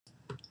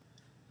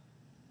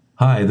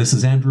Hi, this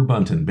is Andrew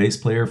Bunton, bass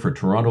player for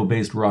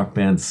Toronto-based rock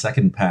band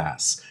Second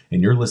Pass,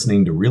 and you're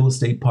listening to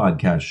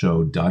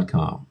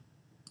RealEstatePodcastShow.com.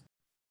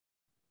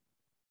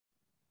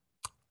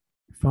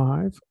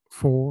 5,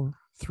 4,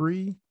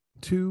 3,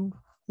 2,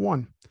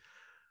 1.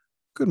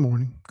 Good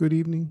morning, good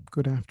evening,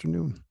 good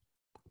afternoon.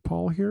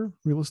 Paul here,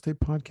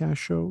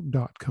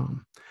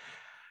 RealEstatePodcastShow.com.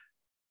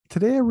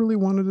 Today, I really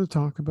wanted to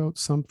talk about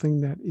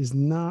something that is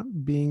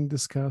not being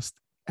discussed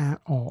at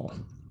all.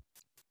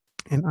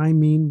 And I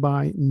mean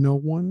by no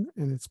one,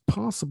 and it's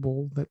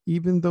possible that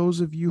even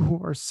those of you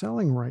who are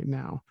selling right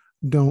now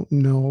don't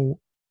know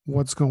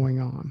what's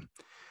going on.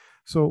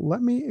 So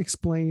let me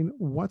explain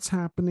what's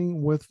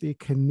happening with the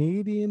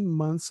Canadian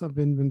months of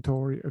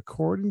inventory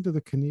according to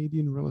the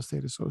Canadian Real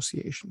Estate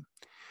Association.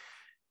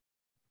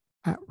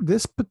 At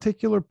this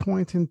particular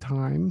point in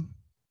time,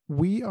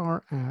 we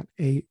are at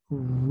a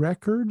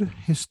record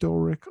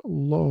historic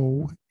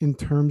low in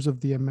terms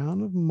of the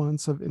amount of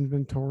months of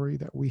inventory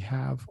that we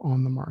have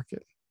on the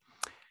market.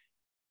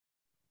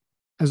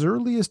 As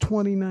early as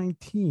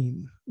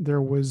 2019,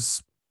 there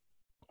was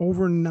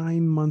over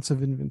 9 months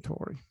of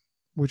inventory,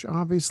 which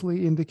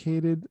obviously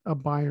indicated a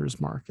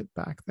buyer's market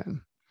back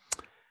then.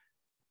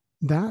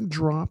 That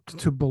dropped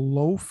to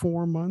below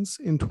 4 months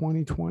in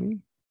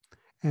 2020,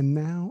 and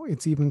now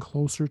it's even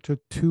closer to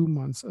 2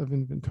 months of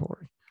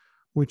inventory,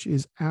 which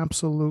is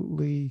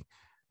absolutely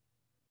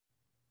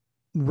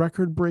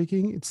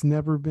record-breaking. It's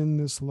never been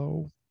this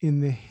low in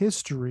the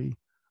history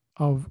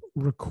of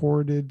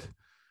recorded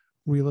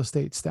real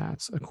estate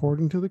stats,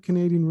 according to the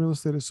Canadian Real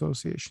Estate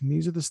Association.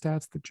 These are the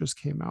stats that just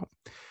came out.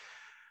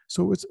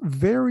 So it's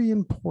very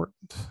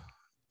important,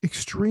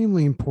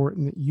 extremely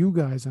important that you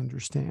guys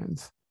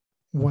understand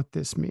what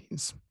this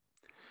means.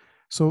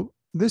 So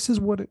this is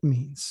what it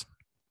means.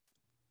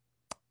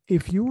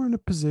 If you are in a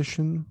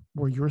position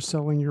where you're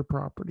selling your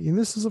property, and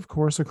this is, of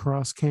course,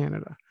 across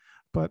Canada,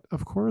 but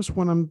of course,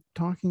 when I'm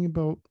talking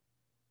about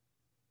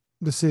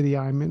the city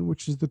I'm in,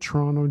 which is the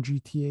Toronto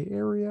GTA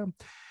area,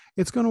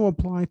 it's going to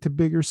apply to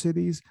bigger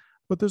cities,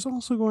 but there's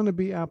also going to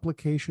be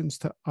applications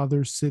to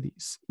other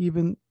cities,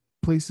 even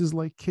places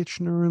like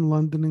Kitchener and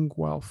London and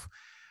Guelph.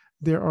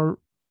 There are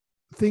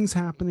things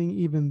happening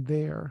even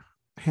there,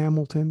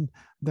 Hamilton,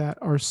 that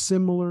are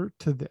similar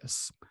to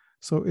this.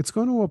 So it's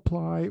going to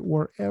apply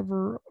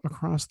wherever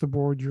across the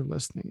board you're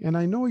listening. And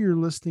I know you're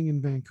listening in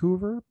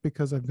Vancouver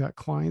because I've got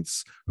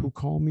clients who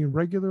call me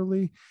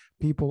regularly,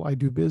 people I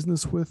do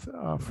business with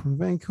from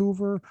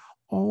Vancouver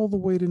all the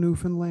way to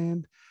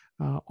Newfoundland,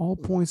 all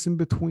points in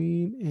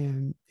between,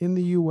 and in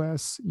the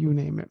US, you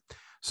name it.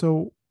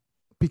 So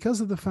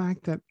because of the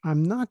fact that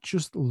I'm not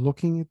just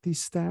looking at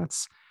these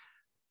stats,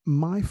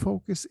 my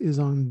focus is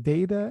on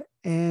data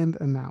and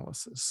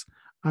analysis.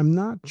 I'm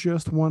not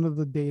just one of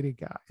the data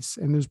guys,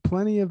 and there's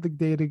plenty of the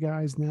data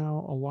guys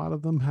now. A lot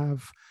of them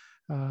have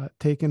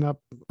taken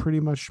up pretty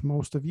much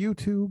most of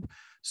YouTube.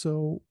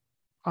 So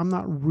I'm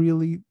not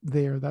really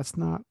there. That's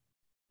not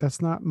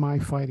my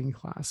fighting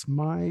class.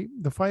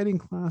 The fighting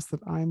class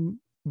that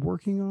I'm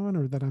working on,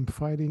 or that I'm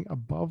fighting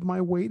above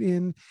my weight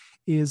in,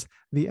 is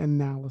the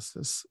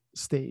analysis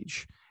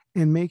stage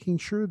and making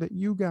sure that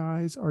you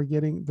guys are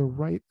getting the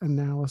right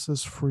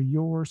analysis for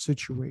your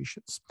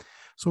situations.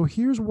 So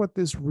here's what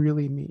this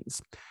really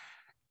means.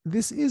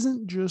 This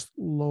isn't just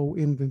low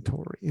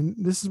inventory, and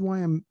this is why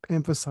I'm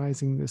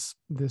emphasizing this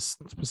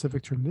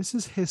specific term. This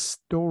is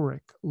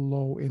historic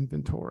low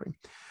inventory.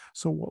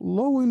 So what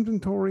low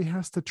inventory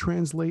has to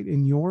translate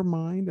in your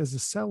mind as a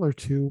seller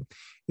to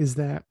is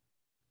that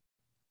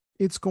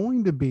it's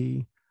going to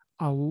be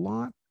a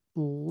lot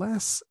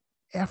less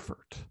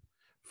effort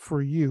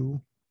for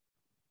you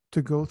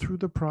to go through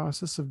the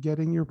process of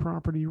getting your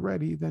property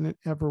ready than it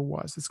ever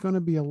was. It's going to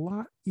be a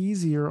lot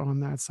easier on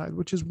that side,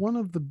 which is one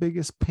of the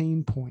biggest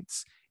pain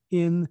points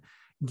in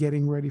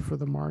getting ready for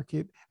the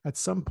market. At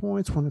some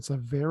points when it's a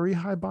very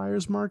high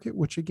buyer's market,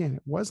 which again,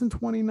 it was in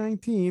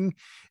 2019,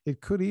 it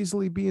could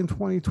easily be in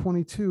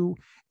 2022,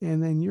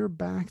 and then you're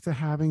back to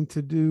having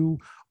to do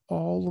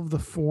all of the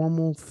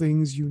formal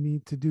things you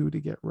need to do to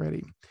get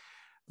ready.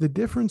 The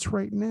difference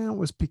right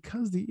now is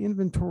because the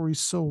inventory is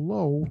so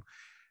low,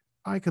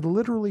 I could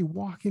literally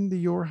walk into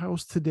your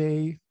house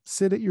today,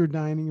 sit at your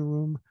dining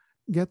room,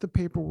 get the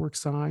paperwork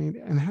signed,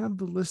 and have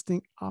the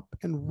listing up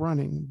and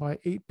running by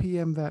 8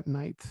 p.m. that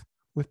night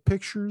with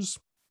pictures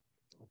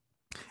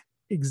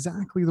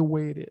exactly the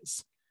way it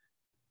is.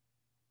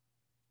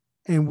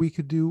 And we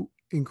could do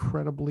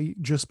incredibly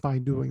just by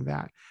doing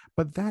that.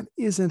 But that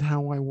isn't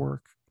how I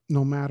work,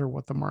 no matter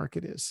what the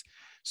market is.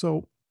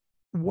 So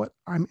what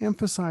I'm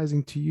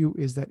emphasizing to you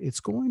is that it's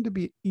going to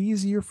be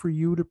easier for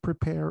you to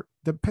prepare,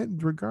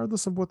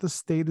 regardless of what the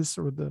status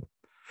or the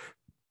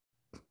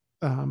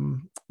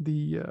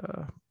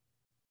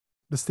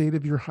state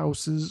of your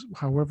house is,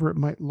 however it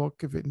might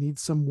look, if it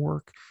needs some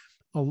work.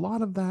 A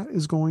lot of that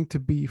is going to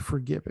be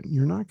forgiven.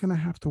 You're not going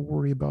to have to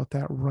worry about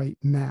that right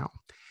now.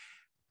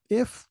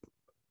 If,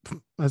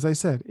 as I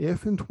said,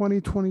 if in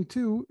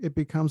 2022 it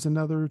becomes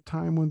another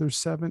time when there's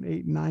 7,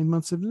 8, 9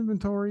 months of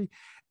inventory,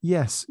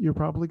 yes, you're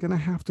probably going to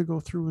have to go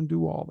through and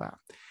do all that.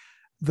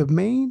 The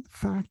main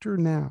factor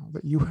now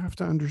that you have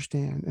to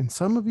understand, and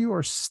some of you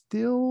are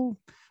still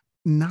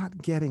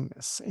not getting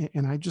this,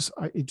 and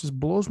it just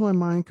blows my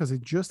mind because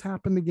it just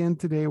happened again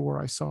today where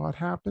I saw it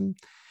happen,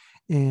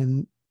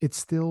 and it's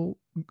still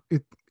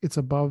it's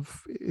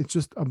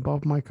just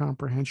above my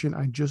comprehension.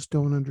 I just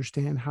don't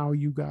understand how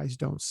you guys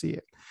don't see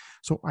it.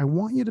 So I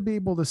want you to be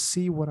able to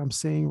see what I'm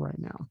saying right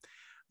now.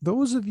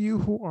 Those of you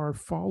who are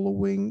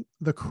following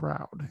the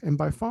crowd, and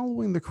by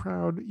following the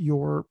crowd,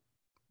 you're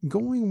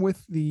going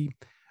with the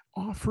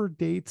offer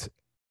date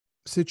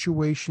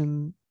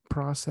situation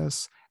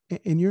process,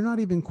 and you're not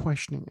even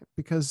questioning it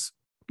because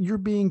you're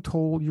being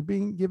told, you're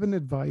being given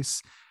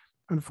advice.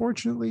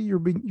 Unfortunately, you're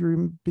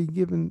being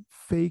given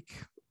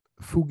fake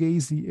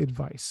fugazi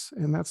advice,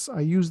 and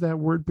I use that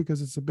word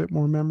because it's a bit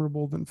more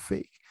memorable than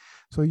fake.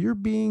 So you're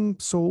being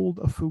sold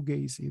a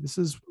fugazi. This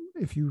is,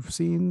 if you've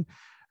seen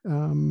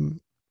um,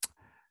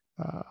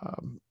 uh,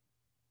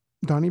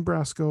 Donnie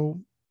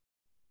Brasco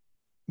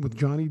with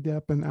Johnny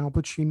Depp and Al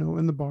Pacino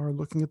in the bar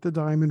looking at the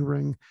diamond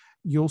ring,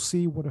 you'll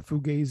see what a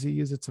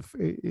fugazi is.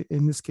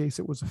 In this case,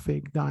 it was a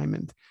fake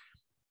diamond.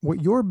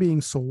 What you're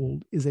being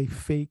sold is a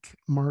fake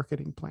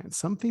marketing plan,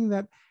 something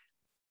that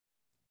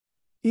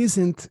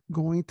isn't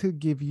going to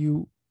give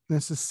you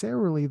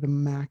necessarily the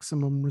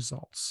maximum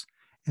results.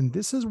 And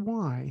this is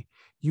why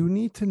you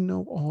need to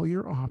know all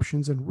your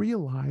options and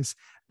realize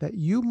that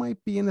you might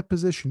be in a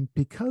position,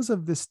 because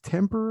of this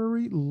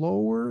temporary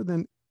lower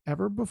than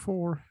ever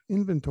before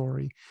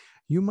inventory,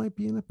 you might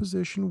be in a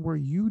position where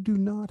you do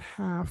not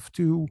have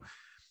to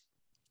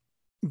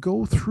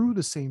go through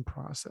the same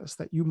process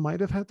that you might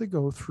have had to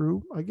go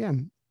through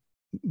again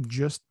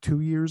just 2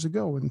 years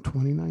ago in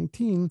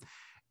 2019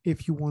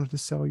 if you wanted to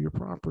sell your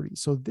property.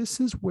 So this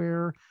is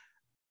where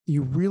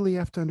you really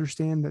have to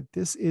understand that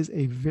this is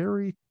a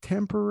very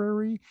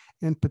temporary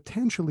and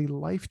potentially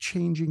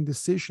life-changing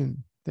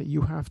decision that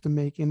you have to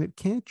make. And it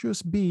can't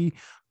just be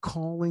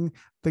calling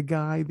the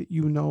guy that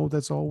you know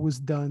that's always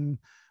done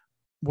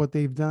what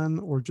they've done,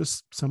 or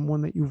just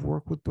someone that you've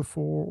worked with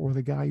before, or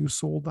the guy who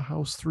sold the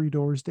house 3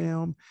 doors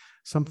down,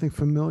 something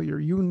familiar.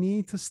 You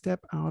need to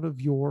step out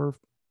of your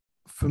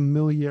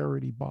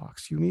familiarity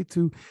box. You need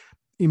to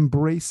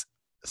embrace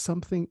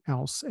something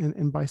else.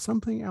 And by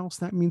something else,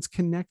 that means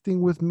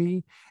connecting with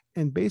me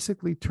and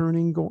basically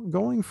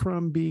going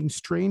from being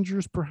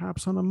strangers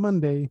perhaps on a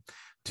Monday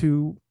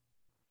to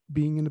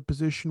being in a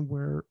position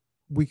where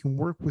we can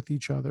work with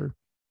each other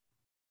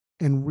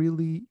and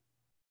really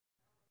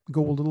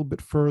go a little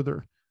bit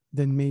further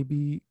than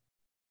maybe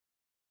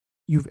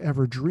you've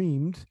ever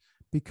dreamed,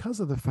 because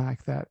of the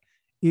fact that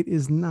it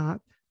is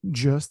not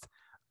just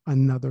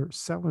another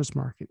seller's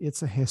market.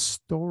 It's a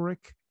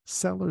historic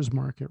seller's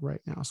market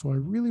right now. So I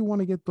really want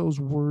to get those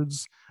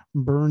words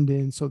burned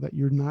in so that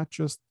you're not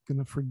just going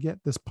to forget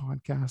this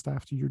podcast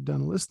after you're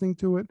done listening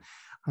to it.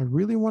 I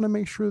really want to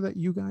make sure that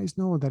you guys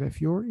know that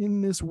if you're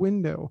in this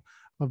window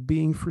of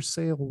being for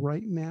sale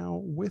right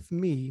now with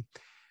me,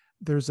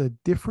 there's a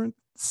different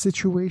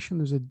situation,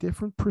 there's a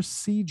different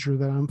procedure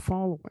that I'm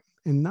following.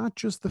 And not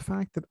just the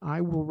fact that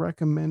I will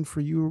recommend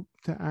for you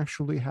to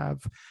actually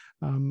have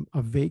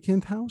a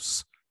vacant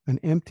house, an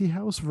empty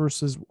house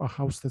versus a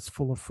house that's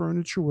full of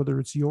furniture, whether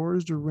it's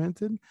yours or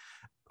rented.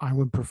 I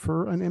would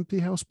prefer an empty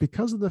house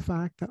because of the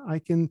fact that I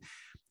can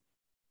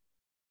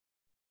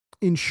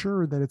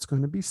ensure that it's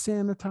going to be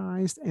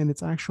sanitized and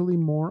it's actually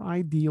more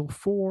ideal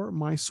for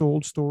my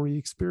sold story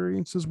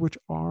experiences, which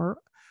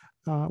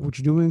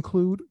do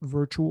include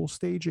virtual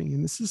staging.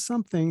 And this is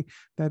something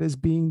that is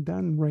being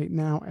done right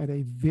now at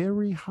a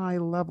very high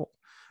level.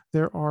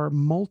 There are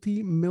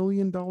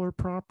multi-million-dollar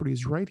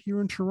properties right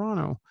here in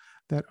Toronto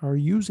that are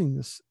using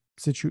this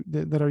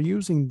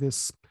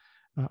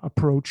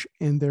approach,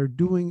 and they're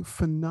doing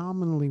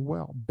phenomenally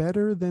well,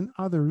 better than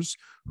others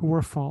who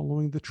are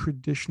following the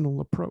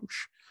traditional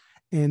approach.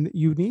 And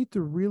you need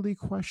to really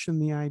question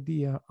the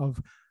idea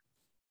of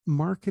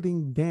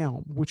marketing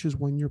down, which is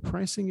when you're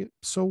pricing it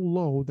so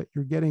low that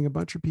you're getting a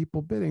bunch of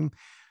people bidding.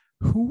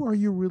 Who are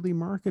you really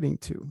marketing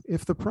to?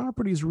 If the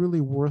property is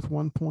really worth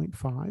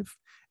 1.5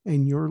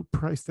 and you're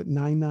priced at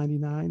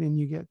 $9.99 and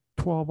you get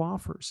 12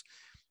 offers,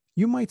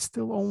 you might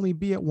still only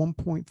be at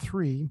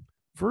 1.3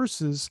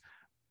 versus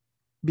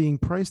being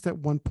priced at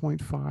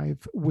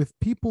 1.5 with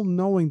people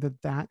knowing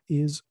that that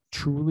is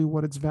truly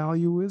what its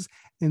value is,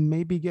 and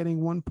maybe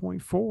getting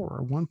 1.4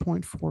 or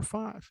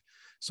 1.45.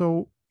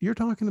 So you're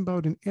talking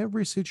about, in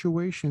every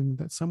situation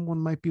that someone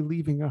might be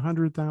leaving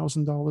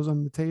 $100,000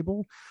 on the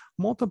table,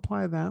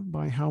 multiply that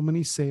by how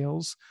many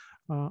sales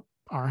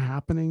are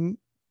happening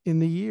in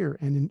the year.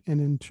 And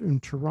in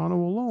Toronto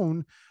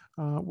alone,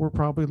 we're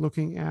probably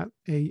looking at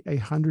a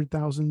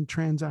 100,000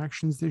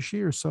 transactions this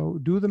year. So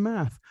do the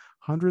math.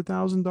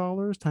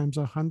 $100,000 times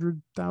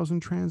 100,000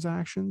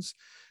 transactions.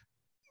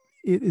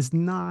 It is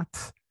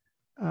not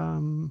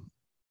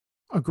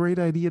a great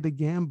idea to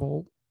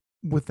gamble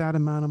with that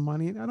amount of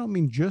money. And I don't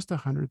mean just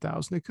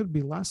 100,000. It could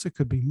be less. It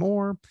could be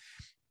more.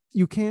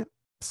 You can't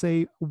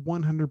say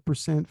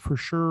 100% for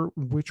sure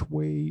which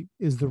way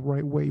is the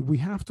right way. We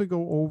have to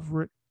go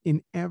over it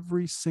in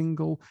every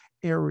single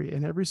area,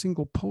 in every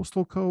single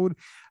postal code,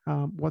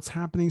 what's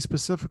happening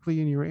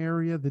specifically in your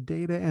area. The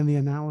data and the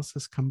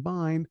analysis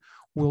combined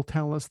will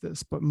tell us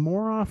this. But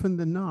more often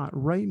than not,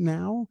 right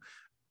now,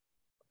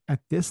 at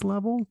this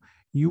level,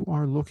 you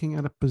are looking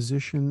at a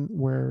position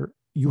where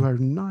you are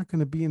not going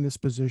to be in this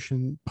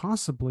position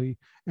possibly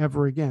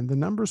ever again. The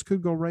numbers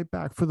could go right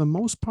back for the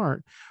most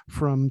part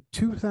from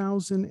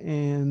 2000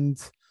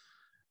 and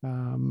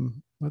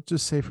let's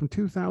just say from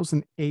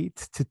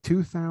 2008 to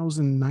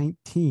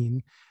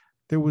 2019,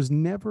 there was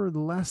never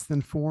less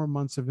than 4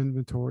 months of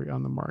inventory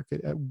on the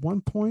market. At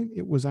one point,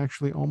 it was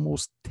actually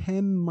almost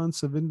 10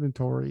 months of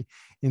inventory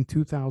in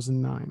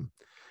 2009.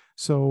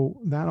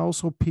 So that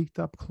also peaked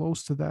up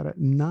close to that at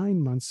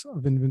 9 months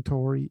of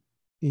inventory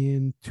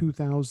in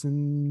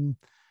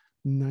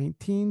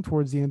 2019,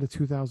 towards the end of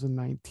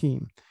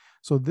 2019.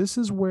 So this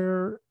is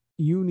where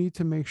you need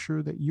to make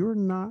sure that you're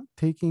not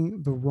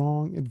taking the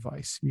wrong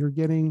advice. You're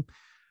getting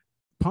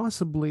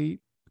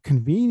possibly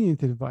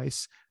convenient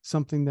advice,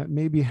 something that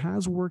maybe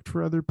has worked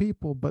for other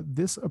people, but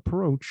this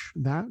approach,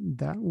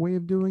 that way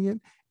of doing it,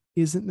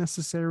 isn't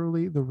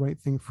necessarily the right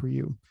thing for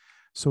you.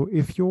 So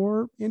if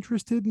you're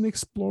interested in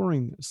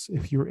exploring this,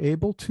 if you're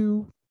able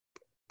to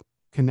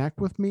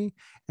connect with me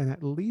and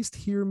at least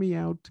hear me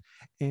out,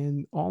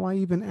 and all I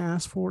even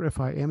ask for if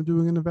I am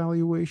doing an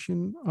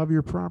evaluation of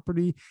your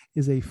property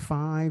is a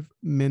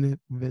 5-minute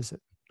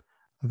visit.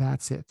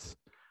 That's it.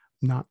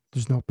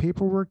 There's no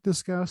paperwork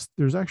discussed.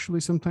 There's actually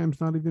sometimes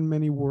not even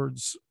many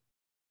words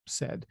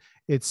said.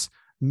 It's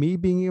me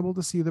being able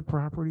to see the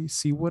property,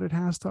 see what it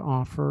has to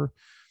offer,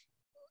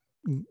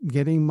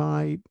 getting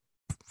my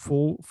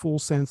full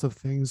sense of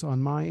things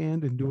on my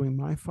end and doing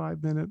my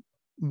 5-minute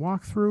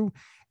walkthrough.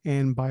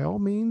 And by all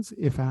means,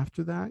 if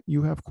after that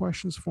you have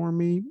questions for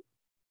me,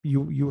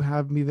 you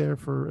have me there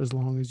for as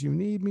long as you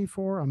need me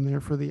for. I'm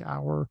there for the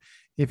hour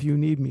if you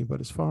need me. But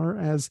as far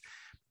as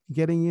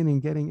getting in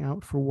and getting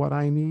out for what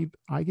I need,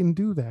 I can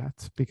do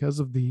that because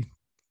of the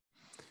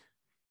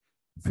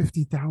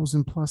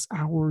 50,000 plus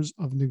hours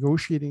of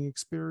negotiating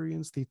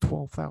experience, the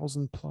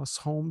 12,000 plus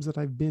homes that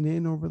I've been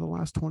in over the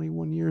last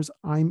 21 years.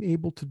 I'm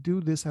able to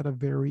do this at a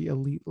very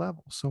elite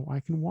level. So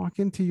I can walk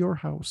into your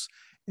house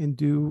and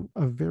do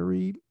a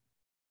very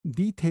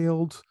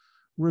detailed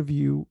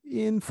review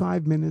in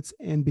 5 minutes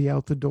and be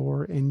out the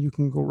door, and you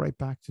can go right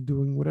back to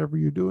doing whatever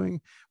you're doing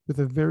with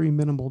a very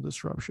minimal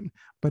disruption.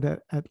 But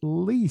at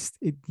least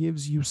it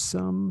gives you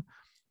some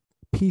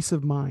peace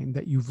of mind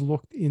that you've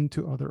looked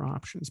into other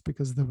options,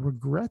 because the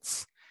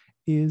regrets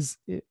is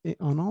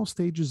on all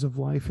stages of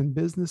life and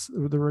business,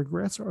 the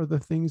regrets are the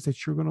things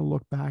that you're going to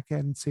look back at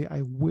and say,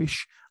 I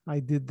wish I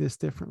did this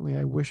differently.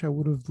 I wish I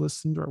would have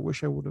listened, or I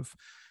wish I would have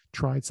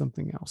tried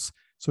something else.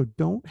 So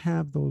don't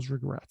have those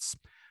regrets.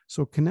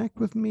 So connect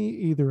with me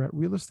either at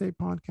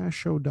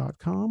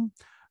realestatepodcastshow.com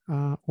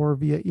or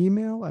via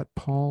email at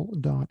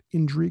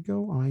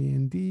paul.indrigo,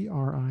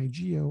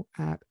 INDRIGO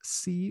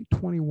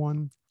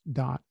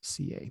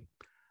 @c21.ca.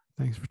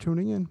 Thanks for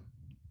tuning in.